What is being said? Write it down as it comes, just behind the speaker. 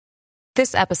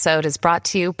This episode is brought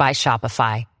to you by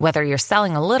Shopify. Whether you're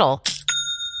selling a little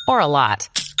or a lot,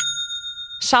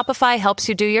 Shopify helps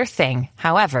you do your thing,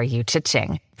 however you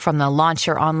cha-ching. From the launch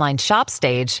your online shop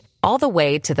stage, all the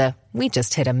way to the we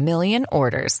just hit 1 million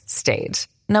orders stage.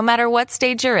 No matter what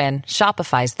stage you're in,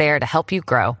 Shopify's there to help you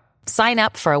grow. Sign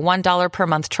up for a $1 per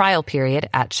month trial period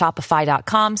at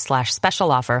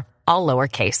shopify.com/special offer, all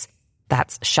lowercase.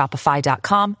 That's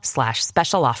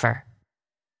shopify.com/special offer.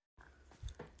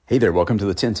 Hey there, welcome to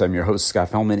The Tint. I'm your host,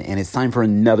 Scott Fellman, and it's time for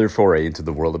another foray into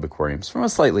the world of aquariums from a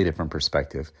slightly different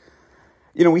perspective.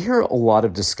 You know, we hear a lot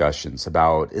of discussions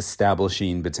about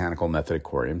establishing botanical method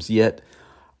aquariums, yet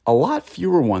a lot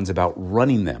fewer ones about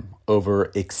running them over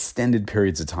extended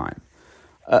periods of time.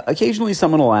 Occasionally,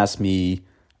 someone will ask me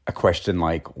a question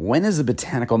like, when is a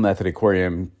botanical method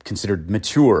aquarium considered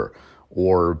mature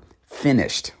or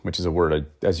finished, which is a word,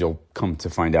 as you'll come to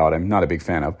find out, I'm not a big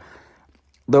fan of.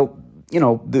 Though, you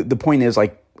know, the point is,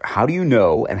 like, how do you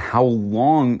know and how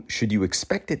long should you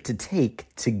expect it to take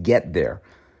to get there?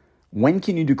 When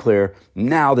can you declare,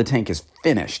 now the tank is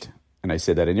finished? And I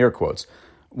say that in air quotes.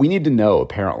 We need to know,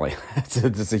 apparently.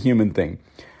 It's a human thing.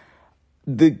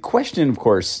 The question, of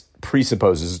course,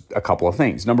 presupposes a couple of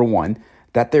things. Number one,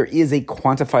 that there is a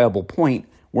quantifiable point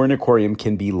where an aquarium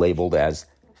can be labeled as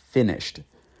finished.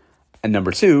 And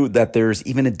number two, that there's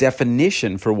even a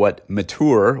definition for what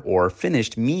mature or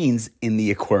finished means in the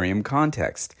aquarium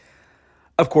context.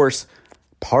 Of course,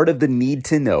 part of the need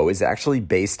to know is actually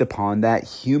based upon that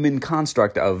human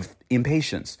construct of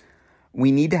impatience.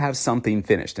 We need to have something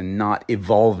finished and not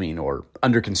evolving or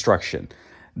under construction.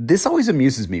 This always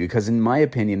amuses me because, in my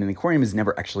opinion, an aquarium is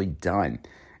never actually done.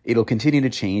 It'll continue to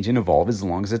change and evolve as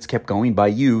long as it's kept going by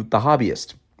you, the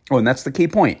hobbyist. Oh, and that's the key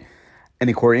point. An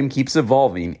aquarium keeps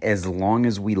evolving as long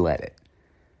as we let it.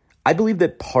 I believe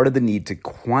that part of the need to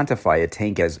quantify a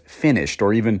tank as finished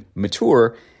or even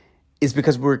mature is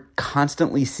because we're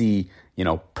constantly see,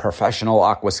 professional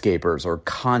aquascapers or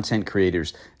content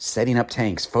creators setting up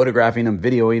tanks, photographing them,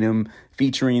 videoing them,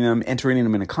 featuring them, entering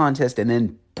them in a contest, and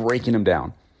then breaking them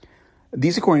down.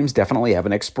 These aquariums definitely have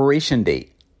an expiration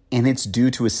date, and it's due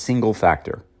to a single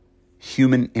factor: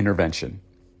 human intervention.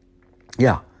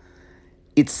 Yeah.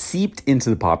 It's seeped into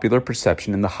the popular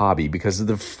perception in the hobby because of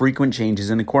the frequent changes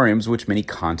in aquariums, which many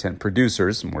content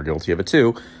producers, and we're guilty of it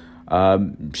too,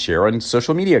 share on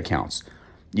social media accounts.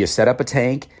 You set up a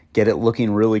tank, get it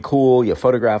looking really cool, you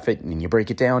photograph it, and you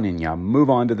break it down, and you move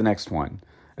on to the next one.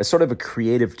 It's sort of a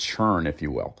creative churn, if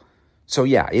you will. So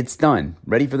yeah, it's done.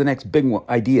 Ready for the next big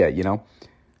idea,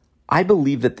 I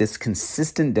believe that this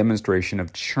consistent demonstration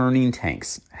of churning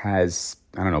tanks has,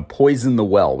 poisoned the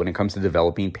well when it comes to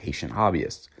developing patient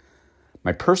hobbyists.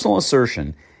 My personal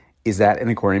assertion is that an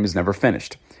aquarium is never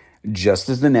finished, just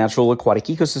as the natural aquatic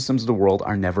ecosystems of the world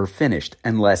are never finished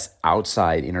unless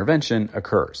outside intervention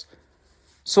occurs.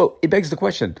 So it begs the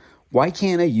question, why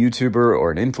can't a YouTuber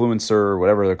or an influencer or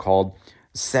whatever they're called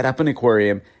set up an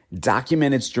aquarium,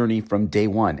 document its journey from day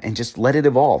one, and just let it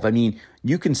evolve? I mean,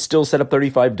 you can still set up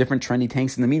 35 different trendy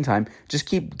tanks in the meantime. Just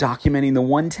keep documenting the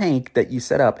one tank that you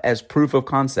set up as proof of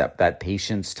concept that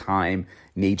patience, time,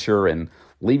 nature, and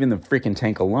leaving the freaking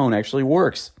tank alone actually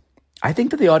works. I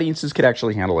think that the audiences could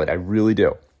actually handle it. I really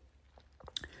do.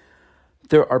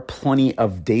 There are plenty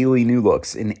of daily new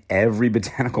looks in every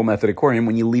botanical method aquarium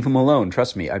when you leave them alone.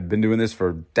 Trust me, I've been doing this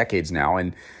for decades now,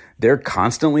 and they're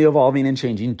constantly evolving and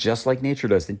changing just like nature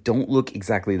does. They don't look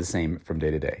exactly the same from day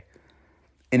to day.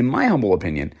 And in my humble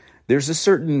opinion, there's a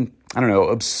certain,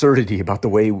 absurdity about the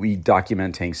way we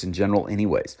document tanks in general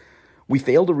anyways. We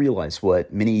fail to realize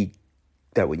what many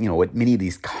of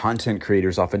these content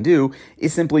creators often do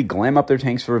is simply glam up their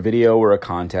tanks for a video or a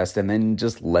contest and then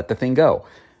just let the thing go.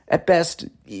 At best,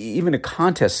 even a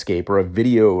contest scape or a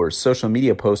video or social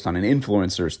media post on an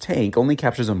influencer's tank only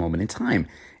captures a moment in time.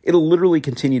 It'll literally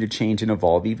continue to change and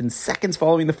evolve even seconds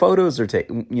following the photos are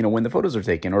taken, when the photos are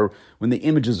taken or when the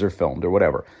images are filmed or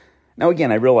whatever. Now,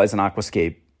 again, I realize an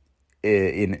aquascape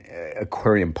in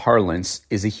aquarium parlance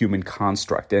is a human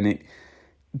construct, and it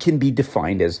can be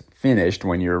defined as finished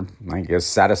when you're,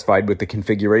 satisfied with the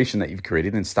configuration that you've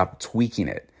created and stop tweaking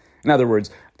it. In other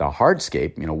words, the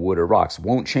hardscape, wood or rocks,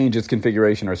 won't change its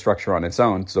configuration or structure on its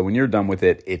own. So when you're done with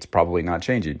it, it's probably not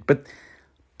changing. But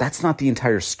that's not the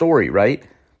entire story, right?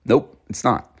 Nope, it's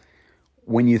not.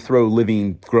 When you throw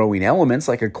living, growing elements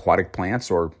like aquatic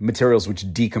plants or materials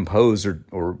which decompose or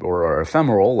are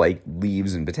ephemeral like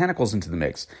leaves and botanicals into the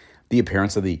mix, the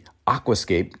appearance of the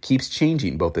aquascape keeps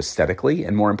changing both aesthetically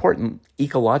and, more important,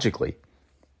 ecologically.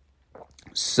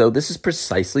 So this is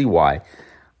precisely why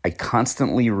I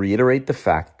constantly reiterate the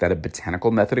fact that a botanical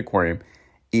method aquarium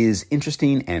is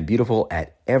interesting and beautiful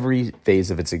at every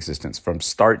phase of its existence, from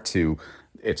start to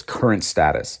its current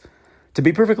status. To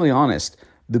be perfectly honest,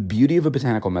 the beauty of a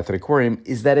botanical method aquarium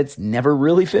is that it's never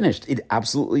really finished. It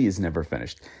absolutely is never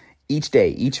finished. Each day,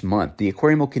 each month, the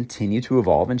aquarium will continue to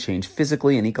evolve and change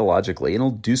physically and ecologically, and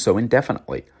it'll do so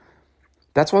indefinitely.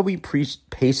 That's why we preach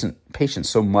patience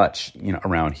so much,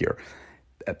 around here.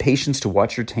 Patience to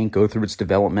watch your tank go through its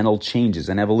developmental changes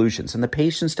and evolutions, and the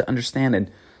patience to understand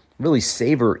and really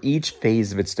savor each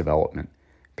phase of its development.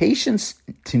 Patience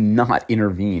to not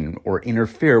intervene or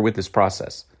interfere with this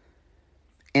process.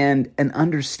 And an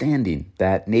understanding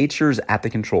that nature's at the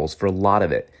controls for a lot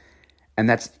of it. And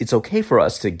it's okay for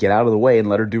us to get out of the way and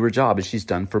let her do her job as she's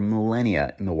done for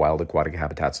millennia in the wild aquatic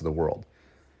habitats of the world.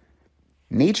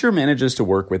 Nature manages to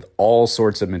work with all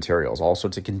sorts of materials, all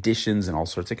sorts of conditions, and all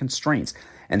sorts of constraints,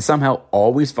 and somehow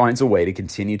always finds a way to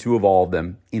continue to evolve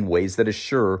them in ways that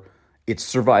assure its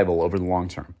survival over the long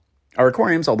term. Our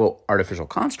aquariums, although artificial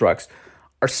constructs,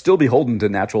 are still beholden to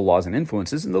natural laws and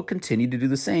influences, and they'll continue to do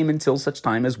the same until such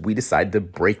time as we decide to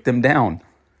break them down.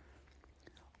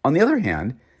 On the other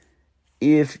hand,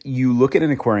 if you look at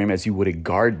an aquarium as you would a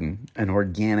garden, an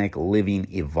organic, living,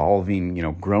 evolving,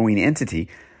 growing entity,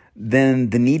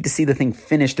 then the need to see the thing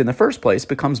finished in the first place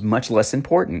becomes much less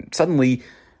important. Suddenly,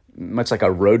 much like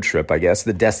a road trip, I guess,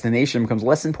 the destination becomes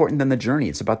less important than the journey.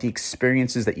 It's about the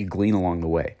experiences that you glean along the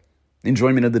way,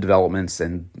 enjoyment of the developments,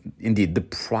 and indeed the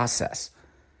process.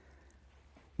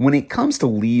 When it comes to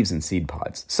leaves and seed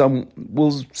pods, some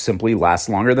will simply last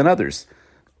longer than others.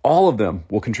 All of them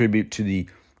will contribute to the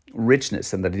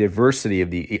richness and the diversity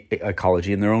of the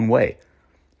ecology in their own way.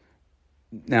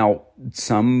 Now,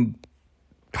 some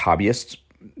hobbyists,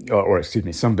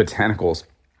 some botanicals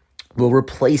will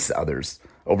replace others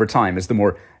over time as the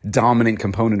more dominant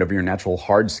component of your natural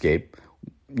hardscape,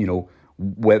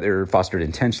 whether fostered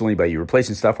intentionally by you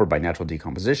replacing stuff or by natural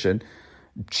decomposition,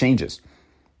 changes.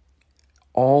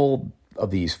 All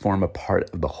of these form a part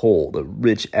of the whole, the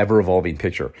rich, ever-evolving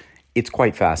picture. It's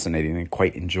quite fascinating and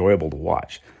quite enjoyable to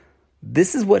watch.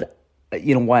 This is what,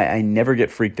 why I never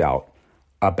get freaked out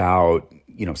about,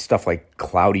 stuff like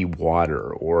cloudy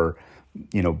water or,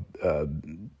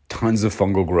 tons of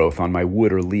fungal growth on my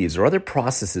wood or leaves or other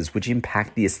processes which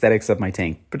impact the aesthetics of my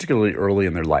tank, particularly early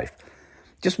in their life.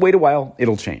 Just wait a while,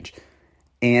 it'll change.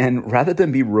 And rather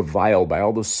than be reviled by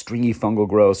all those stringy fungal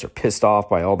growths or pissed off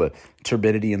by all the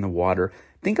turbidity in the water,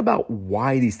 think about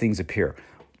why these things appear,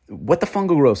 what the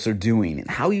fungal growths are doing, and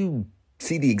how you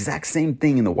see the exact same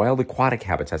thing in the wild aquatic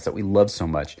habitats that we love so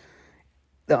much.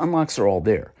 The unlocks are all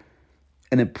there.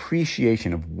 An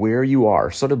appreciation of where you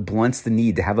are sort of blunts the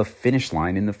need to have a finish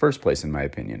line in the first place, in my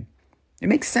opinion. It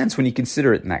makes sense when you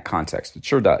consider it in that context. It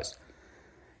sure does.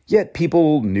 Yet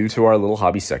people new to our little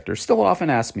hobby sector still often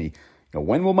ask me,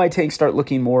 when will my tank start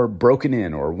looking more broken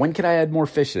in? Or when can I add more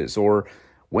fishes? Or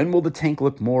when will the tank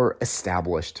look more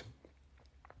established?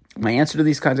 My answer to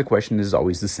these kinds of questions is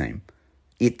always the same.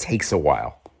 It takes a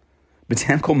while.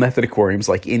 Botanical method aquariums,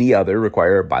 like any other,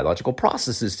 require biological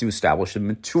processes to establish and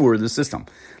mature the system.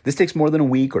 This takes more than a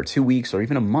week or 2 weeks or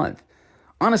even a month.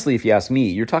 Honestly, if you ask me,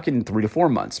 you're talking 3 to 4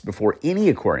 months before any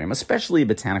aquarium, especially a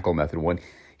botanical method one,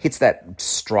 hits that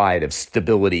stride of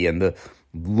stability and the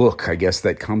look, I guess,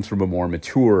 that comes from a more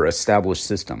mature, established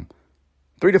system.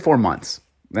 3 to 4 months.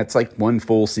 That's like one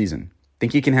full season.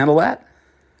 Think you can handle that?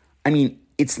 I mean,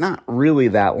 it's not really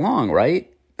that long, right?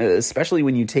 Especially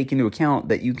when you take into account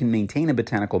that you can maintain a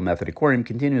botanical method aquarium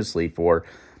continuously for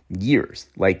years,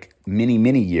 like many,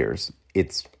 many years.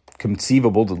 It's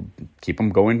conceivable to keep them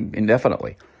going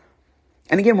indefinitely.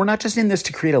 And again, we're not just in this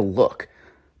to create a look.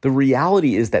 The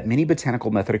reality is that many botanical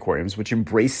method aquariums, which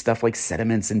embrace stuff like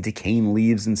sediments and decaying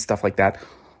leaves and stuff like that,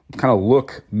 kind of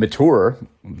look mature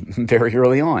very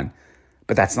early on.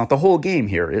 But that's not the whole game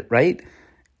here, right?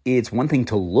 It's one thing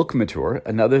to look mature,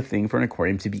 another thing for an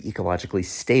aquarium to be ecologically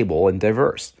stable and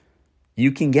diverse.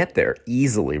 You can get there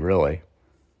easily, really.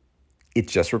 It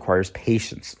just requires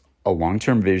patience, a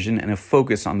long-term vision, and a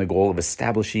focus on the goal of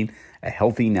establishing a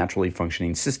healthy, naturally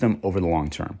functioning system over the long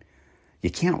term.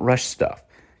 You can't rush stuff.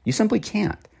 You simply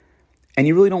can't. And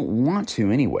you really don't want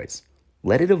to anyways.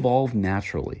 Let it evolve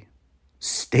naturally.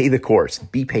 Stay the course.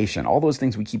 Be patient. All those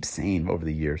things we keep saying over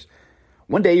the years.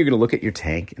 One day you're going to look at your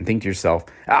tank and think to yourself,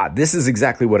 this is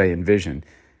exactly what I envisioned.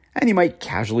 And you might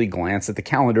casually glance at the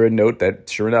calendar and note that,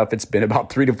 sure enough, it's been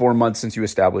about 3 to 4 months since you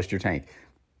established your tank.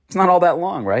 It's not all that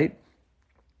long, right?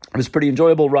 It was a pretty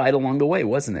enjoyable ride along the way,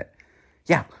 wasn't it?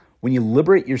 Yeah, when you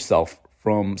liberate yourself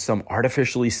from some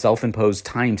artificially self-imposed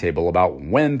timetable about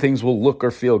when things will look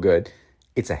or feel good,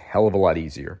 it's a hell of a lot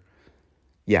easier.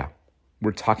 Yeah,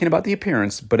 we're talking about the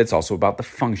appearance, but it's also about the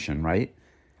function, right?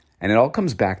 And it all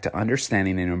comes back to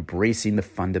understanding and embracing the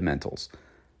fundamentals.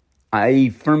 I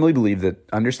firmly believe that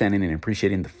understanding and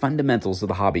appreciating the fundamentals of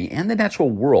the hobby and the natural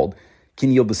world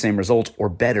can yield the same results or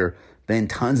better than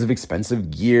tons of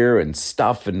expensive gear and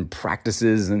stuff and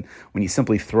practices, and when you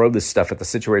simply throw this stuff at the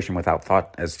situation without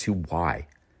thought as to why.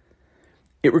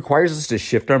 It requires us to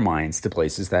shift our minds to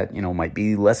places that, might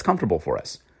be less comfortable for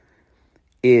us.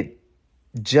 It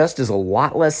just is a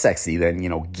lot less sexy than,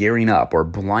 gearing up or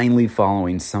blindly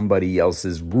following somebody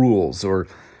else's rules or,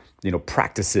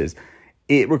 practices.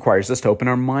 It requires us to open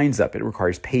our minds up. It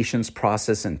requires patience,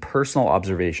 process, and personal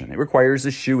observation. It requires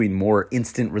eschewing more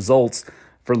instant results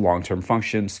for long-term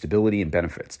function, stability, and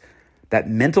benefits. That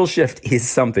mental shift is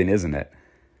something, isn't it?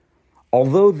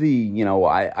 Although the,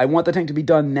 I want the tank to be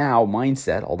done now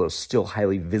mindset, although still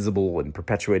highly visible and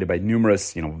perpetuated by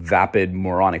numerous, vapid,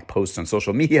 moronic posts on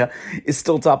social media, is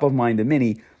still top of mind to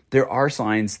many, there are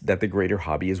signs that the greater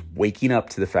hobby is waking up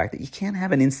to the fact that you can't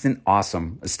have an instant,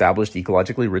 awesome, established,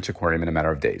 ecologically rich aquarium in a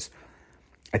matter of days.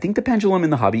 I think the pendulum in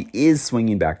the hobby is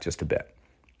swinging back just a bit.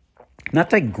 Not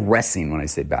digressing when I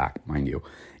say back, mind you,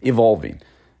 evolving.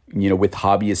 With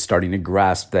hobbyists starting to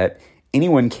grasp that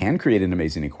anyone can create an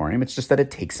amazing aquarium. It's just that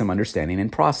it takes some understanding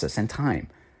and process and time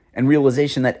and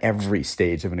realization that every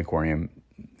stage of an aquarium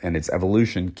and its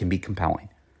evolution can be compelling.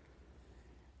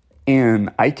 And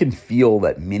I can feel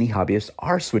that many hobbyists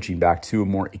are switching back to a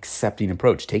more accepting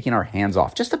approach, taking our hands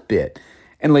off just a bit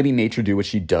and letting nature do what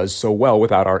she does so well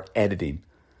without our editing.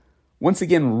 Once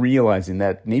again, realizing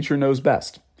that nature knows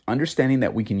best, understanding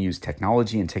that we can use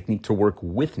technology and technique to work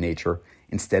with nature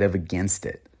instead of against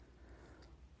it.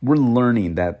 We're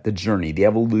learning that the journey, the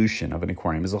evolution of an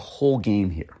aquarium is a whole game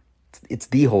here. It's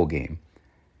the whole game.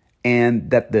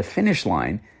 And that the finish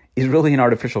line is really an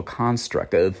artificial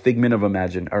construct, a figment of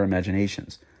our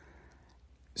imaginations.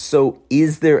 So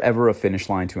is there ever a finish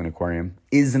line to an aquarium?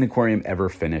 Is an aquarium ever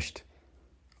finished?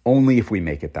 Only if we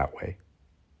make it that way.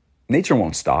 Nature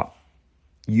won't stop.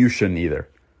 You shouldn't either.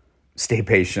 Stay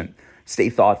patient, stay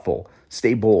thoughtful,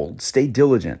 stay bold, stay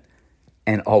diligent,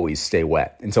 and always stay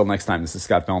wet. Until next time, this is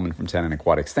Scott Fellman from Tannin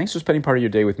Aquatics. Thanks for spending part of your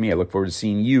day with me. I look forward to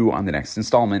seeing you on the next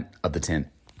installment of The Tint.